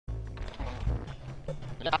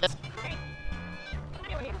Got this.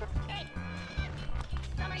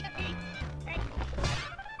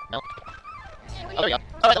 No. Oh, there we go.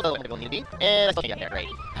 Alright, that's where we need to be. And I still can't get there. Great.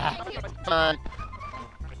 Come on.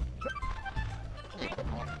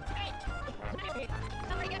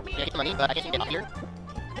 Yeah, get the money, but I can't seem to get off here.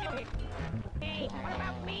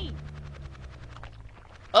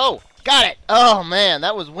 Oh! Got it! Oh man,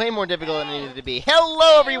 that was way more difficult than it needed to be.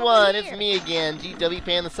 Hello everyone! It's me again, GW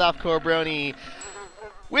Pan the Softcore Brony,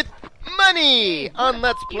 with money on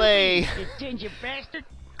Let's Play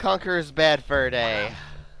Conker's Bad Fur Day.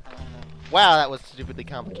 Wow, that was stupidly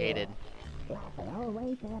complicated.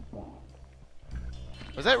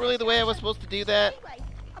 Was that really the way I was supposed to do that?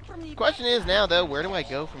 The question is now, though, where do I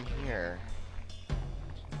go from here?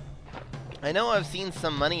 I know I've seen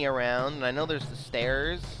some money around, and I know there's the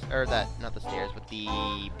stairs, or not the stairs, but the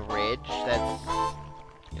bridge that's,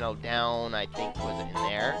 you know, down, I think, was it in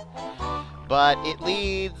there? But it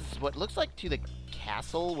leads, what looks like, to the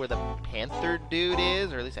castle where the panther dude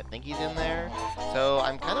is, or at least I think he's in there. So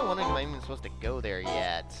I'm kind of wondering if I'm even supposed to go there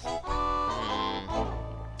yet.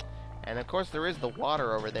 And of course there is the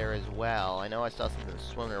water over there as well. I know I saw something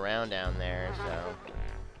swimming around down there, so...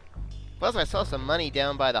 Plus I saw some money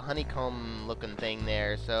down by the honeycomb looking thing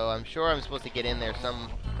there, so I'm sure I'm supposed to get in there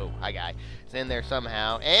Oh, hi guy. It's in there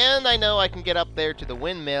somehow. And I know I can get up there to the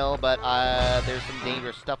windmill, but there's some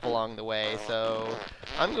dangerous stuff along the way, so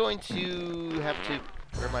I'm going to have to...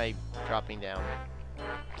 Where am I dropping down?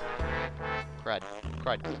 Crud.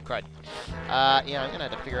 Crud. Crud. Yeah, I'm gonna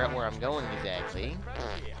have to figure out where I'm going exactly.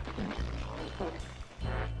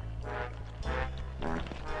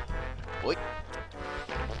 Oink.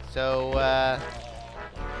 So,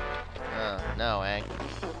 no, eh?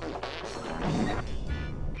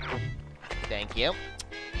 Thank you.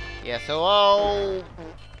 Yeah, so I'll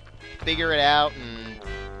figure it out and...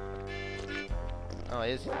 Oh,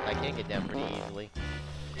 it is... I can't get down pretty easily.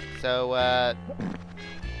 So,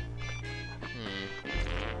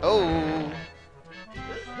 Oh!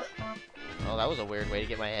 Oh, that was a weird way to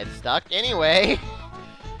get my head stuck. Anyway!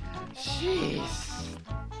 Jeez.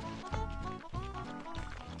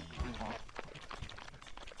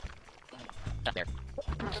 Up there.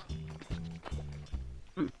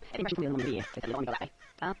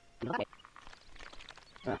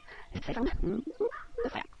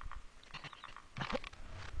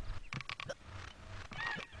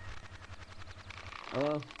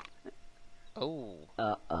 Oh. Oh.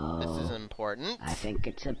 Uh-oh. This is important. I think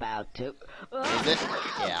it's about to... Is it?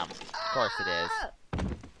 Yeah. Of course it is.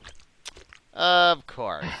 Of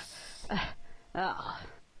course. Oh.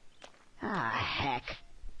 Ah, heck.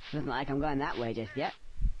 Doesn't like I'm going that way just yet.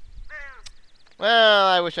 Well,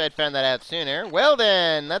 I wish I'd found that out sooner. Well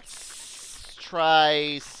then, let's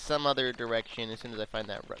try some other direction as soon as I find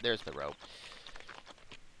that rope. There's the rope.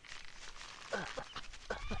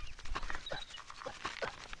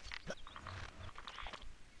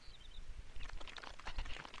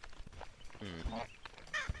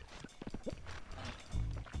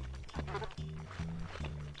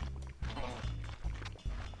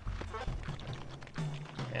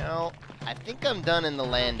 Well, I think I'm done in the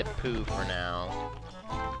land of poo for now.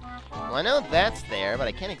 Well, I know that's there, but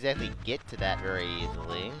I can't exactly get to that very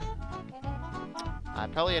easily. I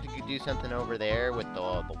probably have to do something over there with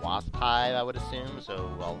the wasp hive, I would assume,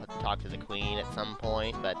 so I'll have to talk to the queen at some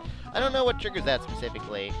point, but I don't know what triggers that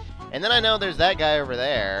specifically. And then I know there's that guy over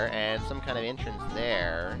there, and some kind of entrance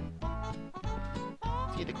there.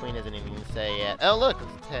 See, the queen hasn't even say yet. Oh, look,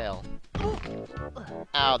 it's a tail.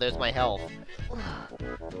 Ow, there's my health.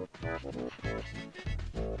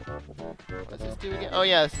 What does this do again? Oh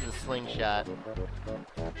yeah, this is a slingshot.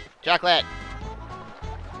 Chocolate!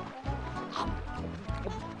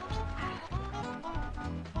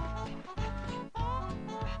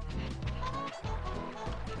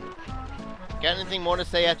 Got anything more to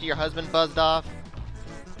say after your husband buzzed off?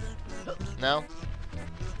 No?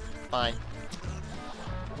 Fine.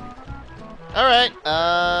 Alright,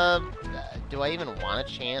 do I even want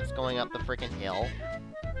a chance going up the frickin' hill?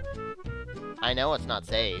 I know it's not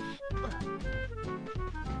safe.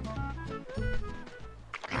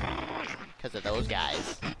 Because of those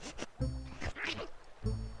guys.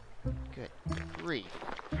 Good grief.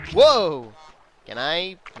 Whoa! Can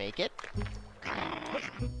I make it?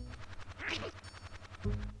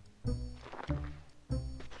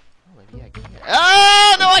 Maybe I can't.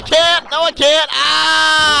 Ah! No, I can't! No, I can't!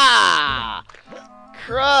 Ah!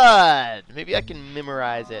 Crud! Maybe I can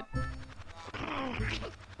memorize it.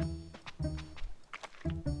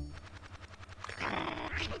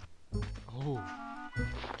 Oh.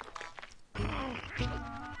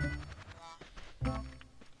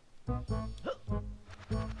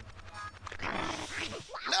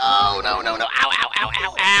 no, no, no. Ow, ow, ow,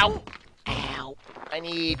 ow, ow. Ow. I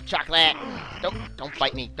need chocolate. Don't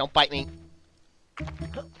bite me. Don't bite me.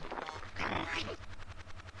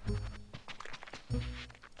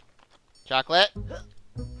 Chocolate?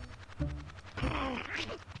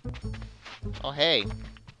 Oh, hey.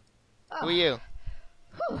 Who are you?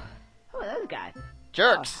 Whew. Who are those guys?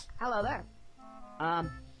 Jerks. Oh, hello there.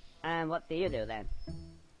 And what do you do then?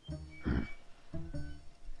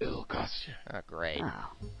 It'll cost you Oh, great.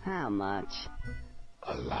 Oh, how much?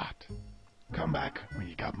 a lot. Come back when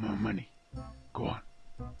you got more money. Go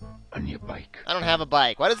on your bike. I don't have a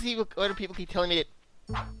bike. Why do people keep telling me to...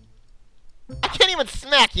 I can't even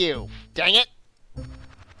smack you! Dang it!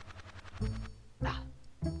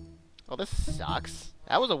 Oh, this sucks.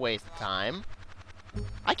 That was a waste of time.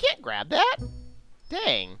 I can't grab that?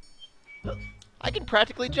 Dang. I can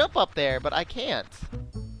practically jump up there, but I can't.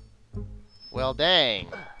 Well, dang.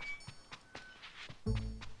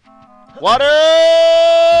 Water!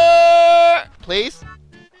 Please?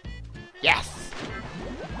 Yes!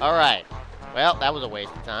 Alright. Well, that was a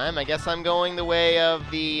waste of time. I guess I'm going the way of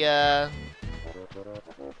the,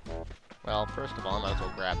 Well, first of all, I might as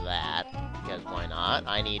well grab that, because why not?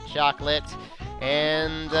 I need chocolate,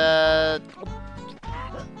 and,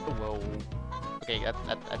 Whoa. Okay,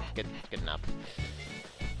 that's good enough.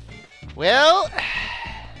 Well...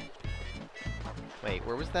 Wait,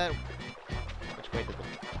 where was that? Which way did the...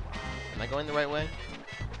 Am I going the right way?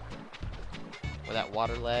 Where that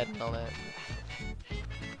water led and all that?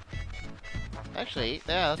 Actually,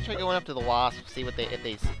 yeah, let's try going up to the wasp, see what if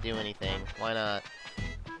they do anything. Why not?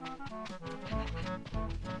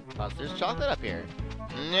 Oh, there's chocolate up here.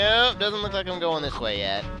 Nope, doesn't look like I'm going this way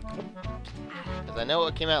yet. Because I know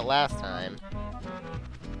what came out last time.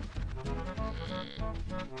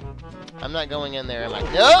 I'm not going in there, am I?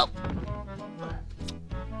 Nope!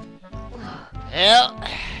 Well,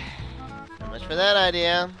 so much for that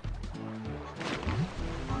idea.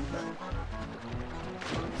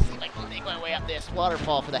 Let's see if I can make my way up this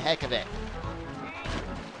waterfall for the heck of it.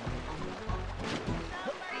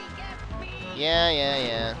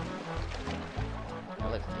 Yeah.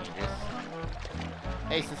 That looks dangerous.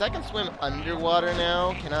 Hey, since I can swim underwater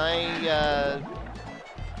now, can I,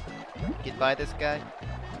 get by this guy?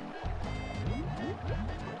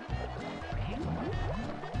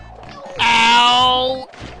 Ow!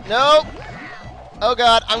 Nope! Oh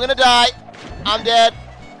god, I'm gonna die! I'm dead!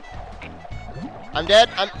 I'm dead?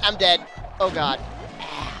 I'm dead. Oh god.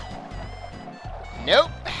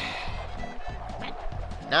 Nope!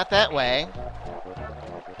 Not that way.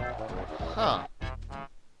 Huh.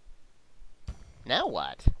 Now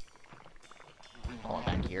what? Oh, I'm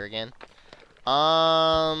back here again.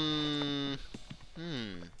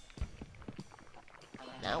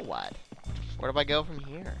 Now what? Where do I go from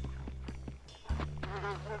here?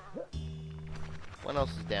 What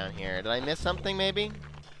else is down here? Did I miss something, maybe?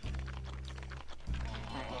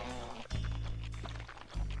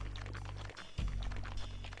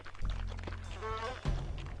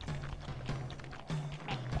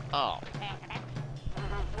 Oh.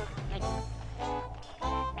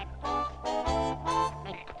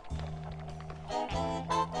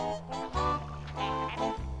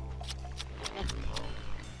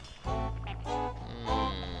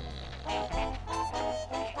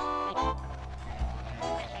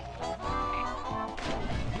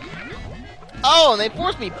 Oh, and they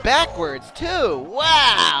forced me backwards, too!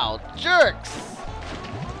 Wow! Jerks!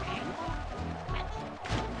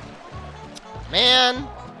 Man!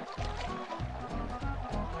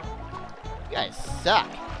 You guys suck.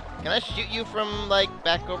 Can I shoot you from, like,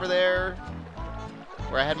 back over there?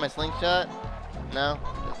 Where I had my slingshot? No?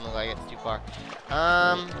 Doesn't look like it's too far.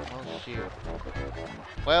 Oh, shoot.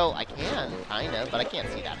 Well, I can, kind of, but I can't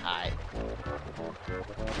see that high.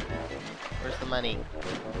 Where's the money?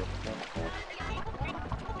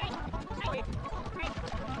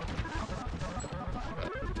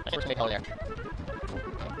 Where's the there?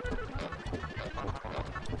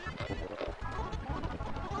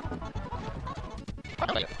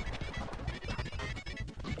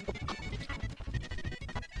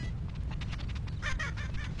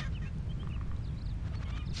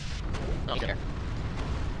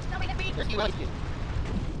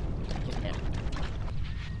 Oh, he's there.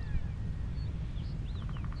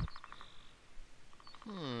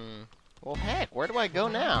 Well, heck, where do I go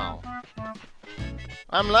now?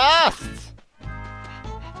 I'm lost!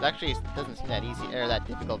 Actually, it doesn't seem that easy, or that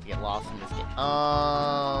difficult to get lost in this game.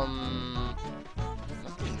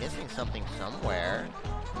 Must be missing something somewhere.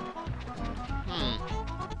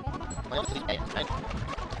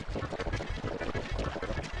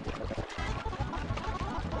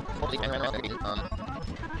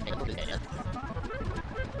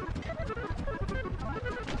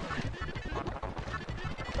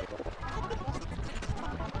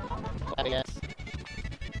 Yes.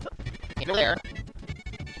 Over there.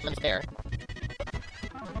 There.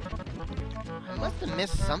 I must have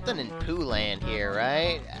missed something in Pooh Land here,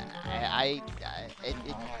 right? I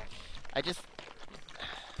just...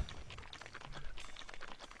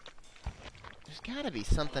 There's gotta be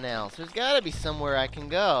something else. There's gotta be somewhere I can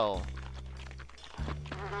go.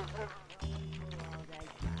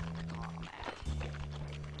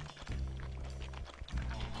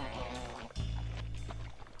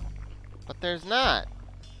 But there's not.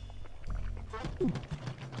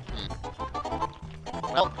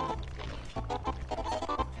 Well.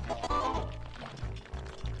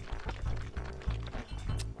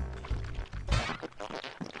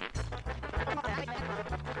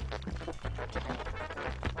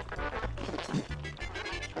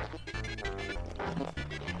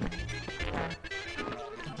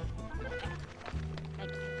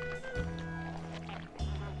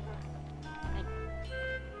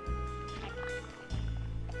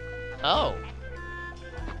 Oh.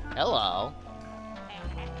 Hello.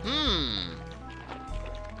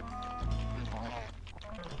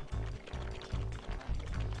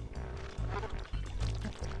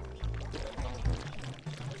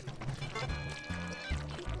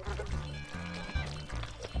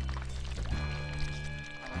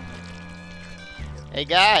 Hey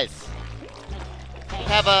guys.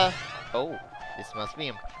 Have a... Oh, this must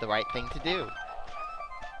be the right thing to do.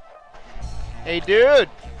 Hey dude.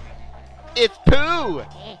 It's Pooh!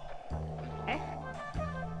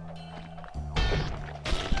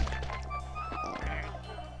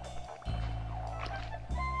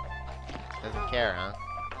 Doesn't care, huh?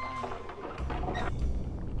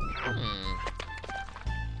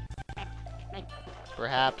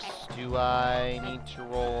 Perhaps, do I need to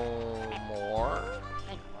roll more?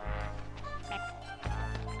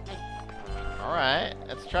 Alright,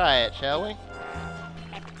 let's try it, shall we?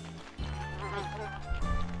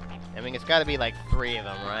 I mean, it's gotta be like 3 of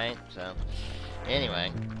them, right? So,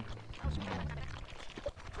 anyway.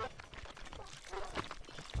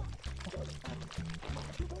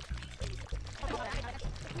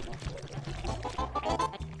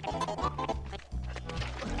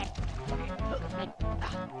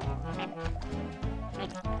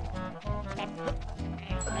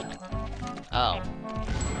 Oh.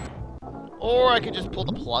 Or I could just pull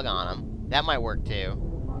the plug on them. That might work too.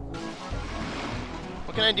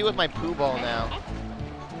 What can I do with my Pooh ball now?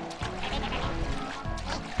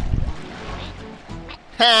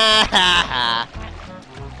 Ha ha ha!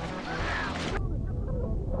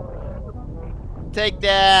 Take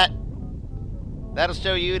that! That'll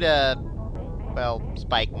show you to, well,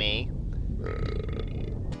 spike me.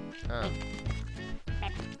 Huh.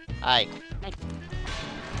 Hi.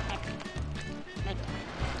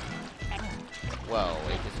 Whoa,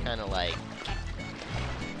 it just kind of like...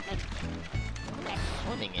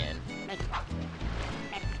 swimming in.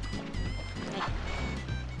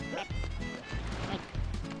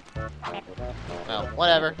 Well,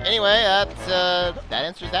 whatever. Anyway, that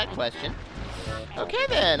answers that question. Okay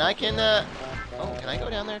then, I can, oh, can I go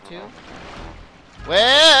down there too?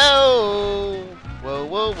 Whoa! Whoa,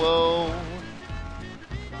 whoa, whoa.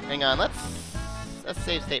 Hang on, let's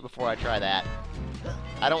save state before I try that.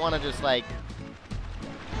 I don't want to just, like...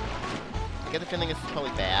 I get the feeling this is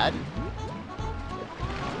probably bad.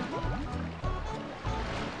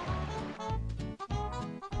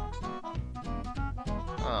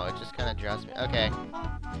 Oh, it just kind of drops me. Okay.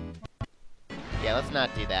 Yeah, let's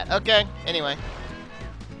not do that. Okay, anyway.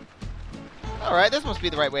 Alright, this must be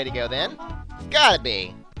the right way to go then. It's gotta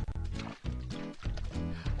be.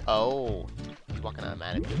 Oh. He's walking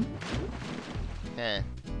automatically. Huh.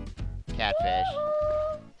 Catfish.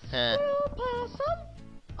 Huh. Possum,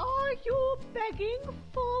 are you begging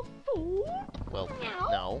for food? Well,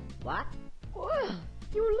 no. What? Well,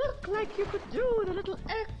 you look like you could do with a little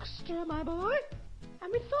extra, my boy.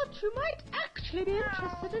 And we thought you might actually be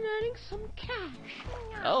interested in earning some cash.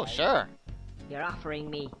 Oh, sure. You're offering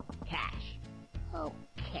me cash.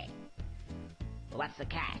 Okay. What's the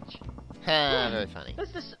catch? Very funny.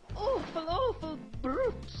 There's this awful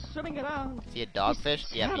brute swimming around. Is he a dogfish?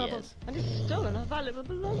 He's Yeah, he terrible, is. and he's stolen our valuable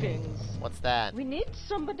belongings. What's that? We need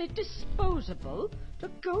somebody disposable to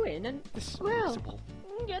go in and, well,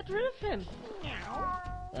 get rid of him.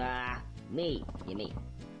 Me, you mean?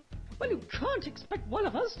 Well, you can't expect one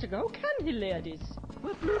of us to go, can he, ladies?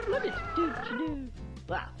 We're blue-blooded, don't you know?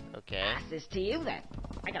 Well, Okay. pass this to you then.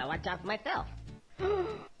 I gotta watch out for myself.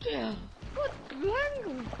 Dear, what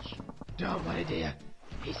language? Don't worry, dear.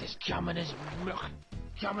 He's as common as milk.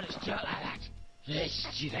 coming to start like that. Yes,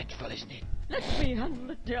 dreadful, isn't it? Let me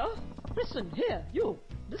handle it, dear. Listen, here, you.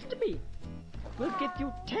 Listen to me. We'll get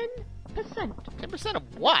you 10%. 10% of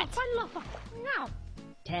what? Final offer. Now.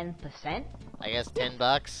 10%? I guess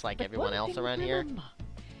 $10, like But everyone one else thing around to here. remember.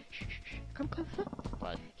 Shh, shh, shh. Come closer.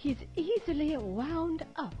 What? He's easily wound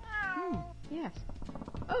up. Yes.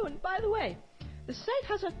 Oh, and by the way, the site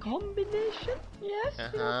has a combination. Yes,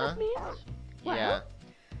 you know what that means? Well, Yeah.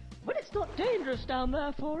 when it's not dangerous down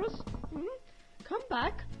there for us, come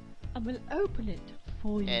back and we'll open it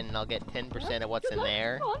for you. And I'll get 10% of what's Good in luck.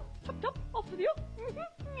 there. Come on, chop chop, off with you.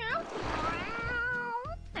 Meow.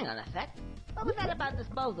 Hang on a sec. What was that about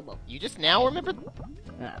disposable? You just now remembered?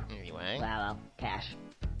 Oh, Anyway. well, cash.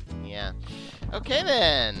 Yeah. Okay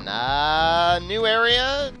then. New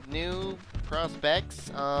area, new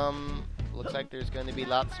prospects. Looks like there's going to be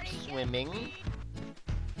lots of swimming.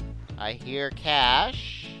 I hear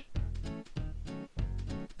cash.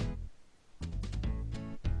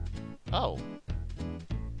 Oh.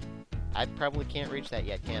 I probably can't reach that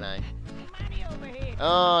yet, can I? Money over here.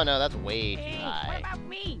 Oh no, that's way too Hey, high. what about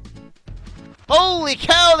me? Holy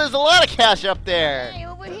cow, there's a lot of cash up there! Hey,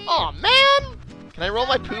 over here. Oh man! Can I roll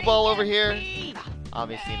my poo Somebody ball over get here? me.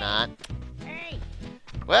 Obviously not. Hey,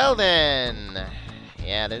 Well then.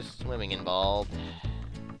 Yeah, there's swimming involved.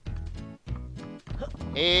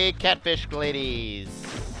 Hey, catfish ladies.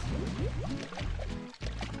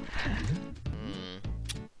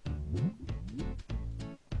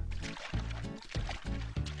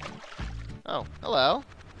 Oh, hello.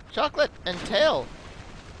 Chocolate and tail.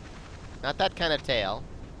 Not that kind of tail.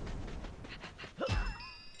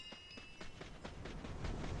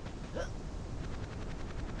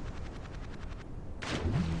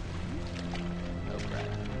 Oh,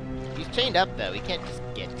 crap. He's chained up, though. He can't just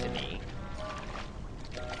get to me.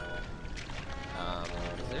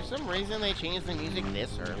 Is there some reason they changed the music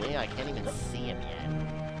this early? I can't even see him yet.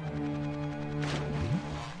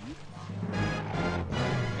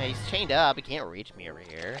 Yeah, he's chained up. He can't reach me over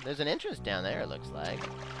here. There's an entrance down there, it looks like.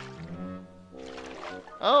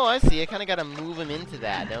 Oh, I see. I kind of got to move him into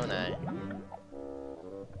that, don't I?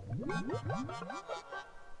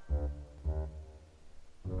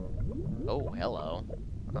 Oh, hello.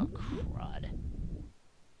 Oh, crud.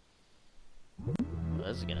 Well,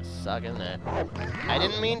 this is gonna suck, isn't it? I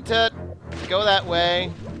didn't mean to go that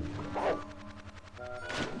way.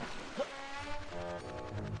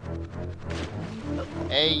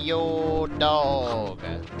 Hey, yo, dog.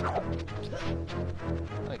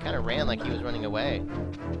 Oh, he kind of ran like he was running away.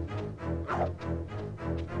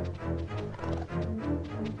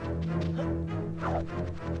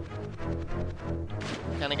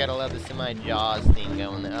 Kind of gotta love the semi-Jaws thing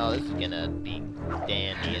going there. Oh, this is gonna be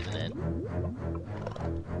dandy, isn't it?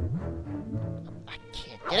 I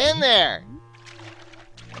can't get in there!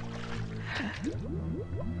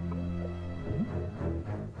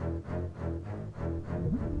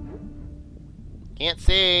 Can't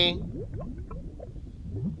see.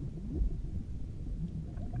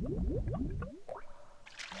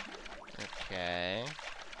 Okay.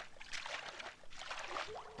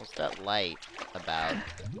 What's that light about?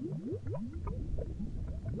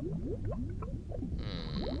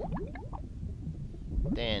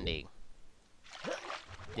 Dandy.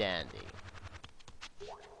 Dandy.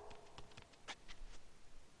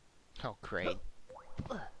 Oh, great.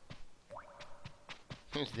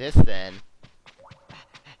 Who's this, then?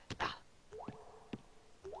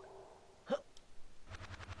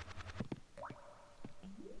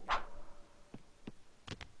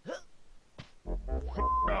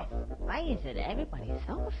 Why is it everybody's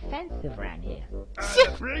so offensive around here?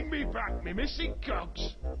 Bring me back me missing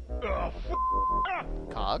cogs. Oh,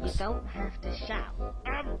 You Cogs? don't have to shout.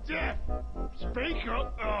 I'm deaf. Speak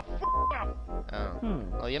up. Oh, Oh.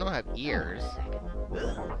 Well, you don't have ears.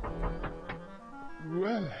 Well,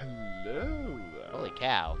 hello there. Holy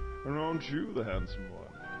cow. And aren't you the handsome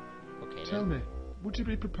one? Okay, Tell then. me, would you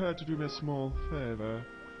be prepared to do me a small favor?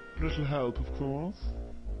 A little help, of course.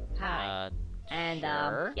 Hi. And,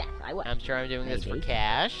 sure. yes, I would. I'm sure I'm doing this for Maybe.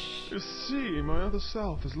 cash. You see, my other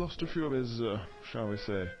self has lost a few of his, shall we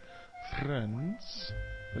say, friends.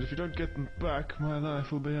 And if you don't get them back, my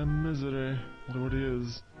life will be a misery. It already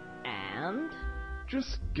is. And?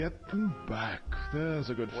 Just get them back. There's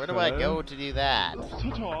a good Where do I fellow. go to do that?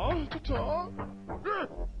 Ta-ta, ta-ta.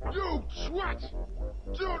 you swat!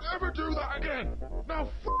 Don't ever do that again. Now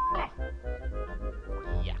off.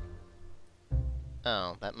 Yeah.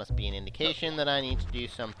 Oh, that must be an indication that I need to do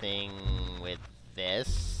something with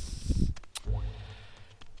this.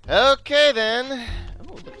 Okay, then.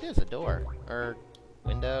 Oh, look at this, a door. Or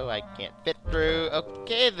window I can't fit through.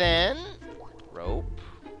 Okay, then. Rope.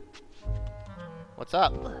 What's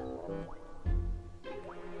up?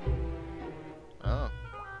 Oh.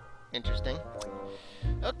 Interesting.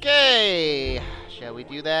 Okay. Shall we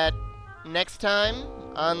do that next time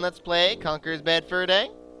on Let's Play Conker's Bad Fur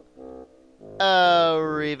Day?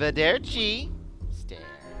 Arrivederci.